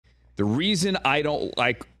The reason I don't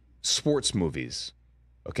like sports movies,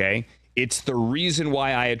 okay, it's the reason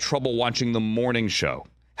why I had trouble watching the morning show.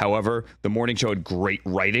 However, the morning show had great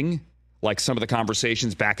writing, like some of the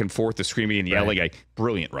conversations back and forth, the screaming and yelling, like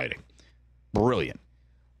brilliant writing. Brilliant.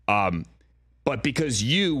 But because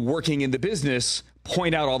you, working in the business,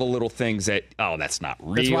 point out all the little things that, oh, that's not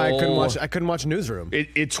real. That's why I couldn't watch Newsroom.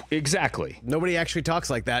 It's exactly. Nobody actually talks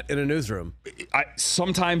like that in a newsroom.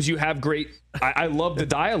 Sometimes you have great, I love the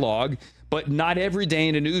dialogue, but not every day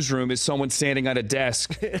in a newsroom is someone standing at a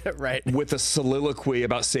desk right. with a soliloquy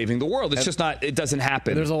about saving the world. It's just not, it doesn't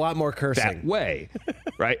happen. There's a lot more cursing. That way,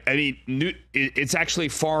 right? I mean, it's actually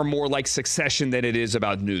far more like Succession than it is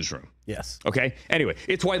about Newsroom. Yes. Okay? Anyway,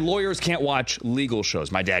 it's why lawyers can't watch legal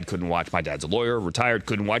shows. My dad's a lawyer, retired,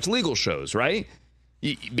 couldn't watch legal shows, right?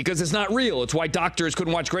 Because it's not real. It's why doctors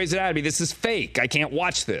couldn't watch Grey's Anatomy. This is fake. I can't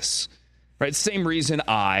watch this. Right? Same reason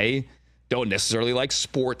I don't necessarily like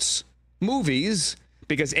sports movies,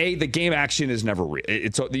 because the game action is never real.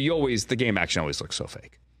 The game action always looks so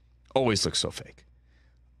fake. Always looks so fake.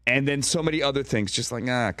 And then so many other things, just like,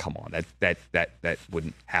 come on, that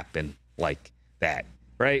wouldn't happen like that,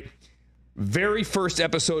 right? Very first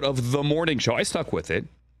episode of The Morning Show, I stuck with it.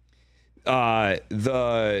 One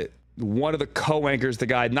of the co-anchors, the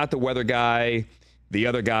guy, not the weather guy, the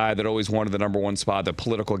other guy that always wanted the number one spot, the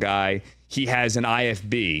political guy, he has an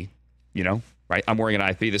IFB, right? I'm wearing an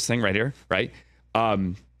IFB, this thing right here, right?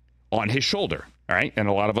 On his shoulder, all right? And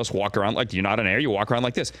a lot of us walk around like, you're not on air, you walk around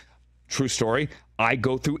like this. True story. I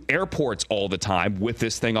go through airports all the time with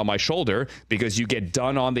this thing on my shoulder because you get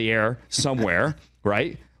done on the air somewhere,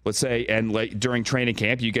 right? Let's say, and during training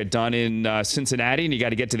camp, you get done in Cincinnati and you got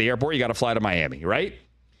to get to the airport, you got to fly to Miami, right?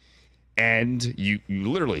 And you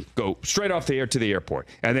literally go straight off the air to the airport.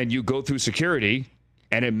 And then you go through security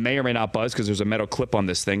and it may or may not buzz because there's a metal clip on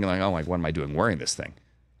this thing. Like, what am I doing wearing this thing?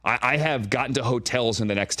 I have gotten to hotels in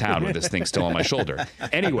the next town with this thing still on my shoulder.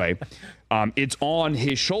 Anyway, it's on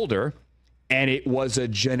his shoulder, and it was a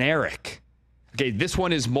generic. Okay, this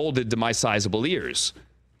one is molded to my sizable ears,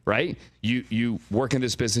 right? You work in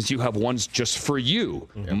this business, you have ones just for you,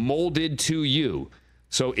 molded to you.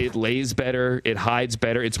 So it lays better, it hides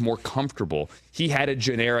better, it's more comfortable. He had a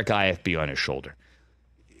generic IFB on his shoulder.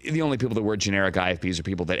 The only people that wear generic IFBs are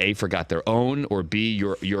people that A, forgot their own, or B,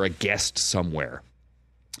 you're a guest somewhere.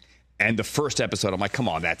 And the first episode, I'm like, come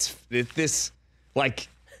on,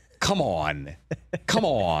 come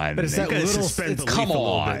on. But it's that it's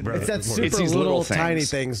that super little tiny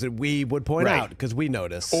things that we would point out because we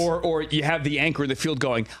notice. Or you have the anchor in the field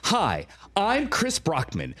going, hi, I'm Chris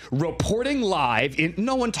Brockman, reporting live.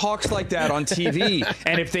 No one talks like that on TV.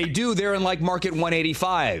 And if they do, they're in like market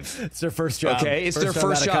 185. It's their first job. Okay, it's their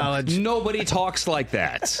first job. Nobody talks like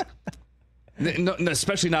that.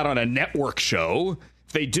 Especially not on a network show.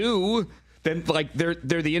 If they do, then like they're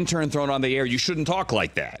the intern thrown on the air. You shouldn't talk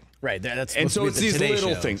like that. Right. And so it's these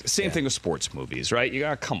little things. Same thing with sports movies, right? You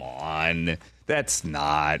got, come on. That's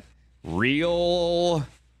not real.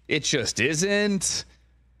 It just isn't.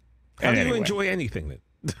 How do you enjoy anything then?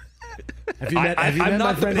 I'm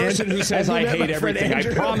not the person who says I hate everything. I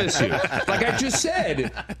promise you. Like I just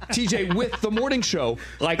said, TJ, with the morning show,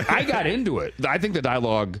 like I got into it. I think the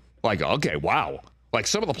dialogue, like, okay, wow. Like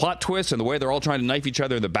some of the plot twists and the way they're all trying to knife each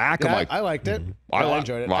other in the back. Yeah, I'm like, I liked it. I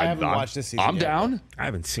enjoyed it. I haven't watched this season I'm yet. down. I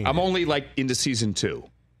haven't seen I'm it. only like into season 2.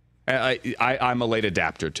 I'm a late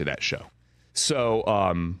adapter to that show. So,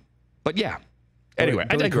 but yeah. Anyway,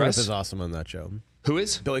 Billy I digress. Crudup is awesome on that show. Who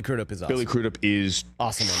is? Billy Crudup is awesome. Billy Crudup is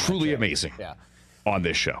awesome on truly that show. amazing on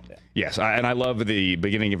this show. Yeah. Yes, and I love the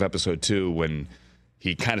beginning of episode 2 when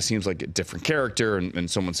he kind of seems like a different character, and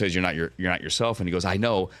someone says you're not yourself, and he goes, I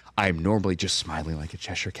know, I'm normally just smiling like a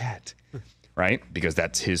Cheshire cat. Right? Because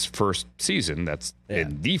that's his first season. That's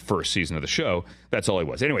in the first season of the show. That's all he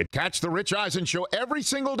was. Anyway. Catch the Rich Eisen Show every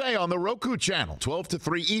single day on the Roku channel, 12 to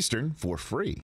 3 Eastern, for free.